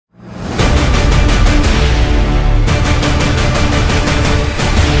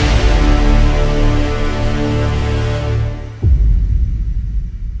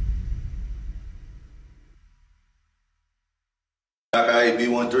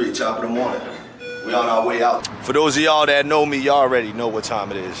3, top of the morning. We on our way out. For those of y'all that know me, y'all already know what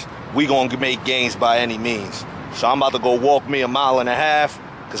time it is. We gonna make gains by any means. So I'm about to go walk me 1.5 miles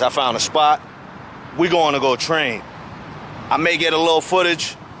because I found a spot. We going to go train. I may get a little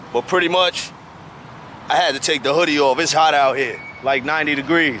footage, but pretty much I had to take the hoodie off. It's hot out here, like 90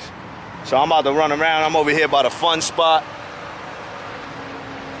 degrees. So I'm about to run around. I'm over here by the fun spot.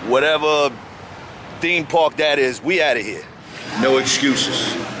 Whatever theme park that is, we out of here. No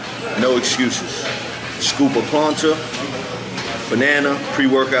excuses. No excuses. Scoop of PLANTA, banana,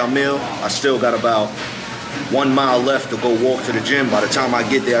 pre-workout meal. I still got about 1 mile left to go walk to the gym. By the time I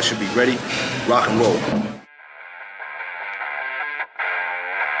get there, I should be ready. Rock and roll.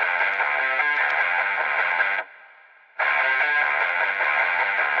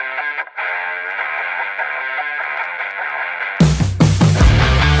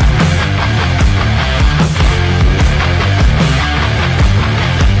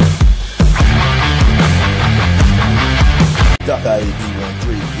 IAB13,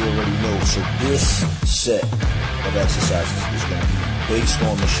 you already know. So this set of exercises is going to be based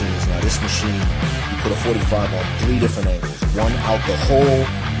on machines. Now this machine, you put a 45 on 3 different angles. One out the hole,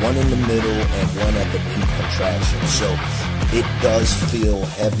 one in the middle, and one at the peak contraction. So it does feel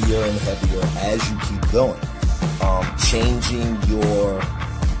heavier and heavier as you keep going. Changing your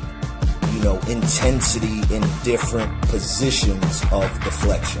intensity in different positions of the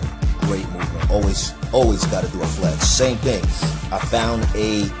flexion. Great movement. Always got to do a flex. Same thing. I found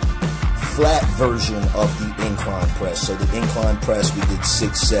a flat version of the incline press. So the incline press, we did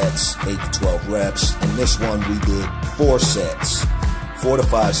 6 sets, 8 to 12 reps. And this one, we did 4 sets, 4 to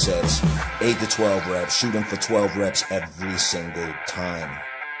 5 sets, 8 to 12 reps, shooting for 12 reps every single time.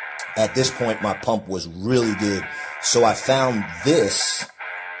 At this point, my pump was really good. So I found this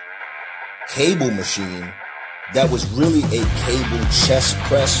cable machine that was really a cable chest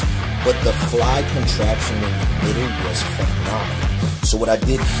press, but the fly contraction in the middle was phenomenal. So what I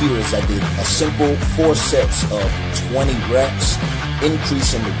did here is I did a simple 4 sets of 20 reps,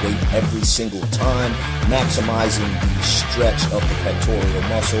 increasing the weight every single time, maximizing the stretch of the pectoral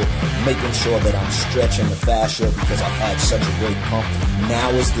muscle, making sure that I'm stretching the fascia because I had such a great pump. Now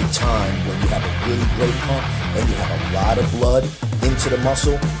is the time when you have a really great pump and you have a lot of blood into the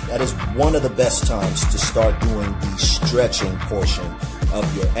muscle. That is one of the best times to start doing the stretching portion of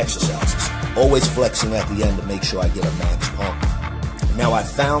your exercises. Always flexing at the end to make sure I get a max pump. Now I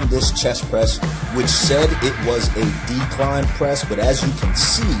found this chest press, which said it was a decline press, but as you can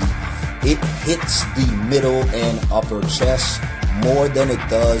see, it hits the middle and upper chest more than it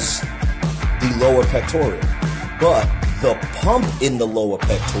does the lower pectoral. But the pump in the lower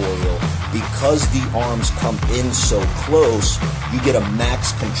pectoral, because the arms come in so close, you get a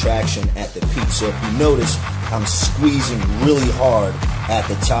max contraction at the peak. So if you notice, I'm squeezing really hard at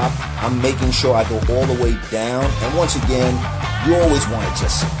the top. I'm making sure I go all the way down. And once again, you always want to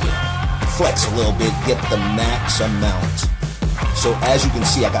just flex a little bit, get the max amount. So as you can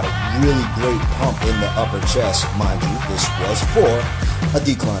see, I got a really great pump in the upper chest. Mind you, this was for a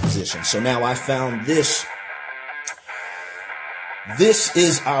decline position. So now I found this. This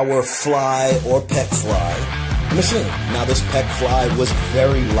is our fly or pec fly machine. Now this pec fly was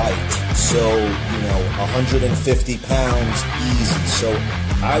very light, so 150 pounds easy. So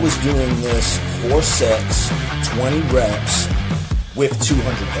I was doing this 4 sets, 20 reps with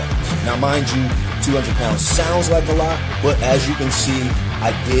 200 pounds. Now mind you, 200 pounds sounds like a lot, but as you can see,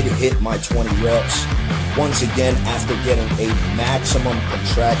 I did hit my 20 reps. Once again, after getting a maximum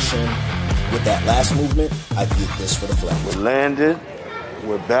contraction with that last movement, I did this for the flat. We're landed.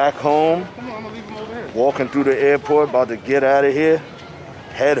 We're back home. Walking through the airport, about to get out of here.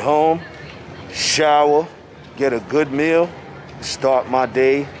 Head home, shower, get a good meal, start my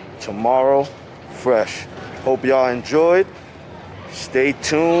day tomorrow fresh. Hope y'all enjoyed. Stay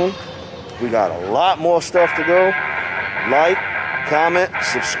tuned. We got a lot more stuff to go. Like, comment,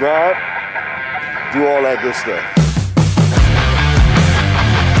 subscribe, do all that good stuff.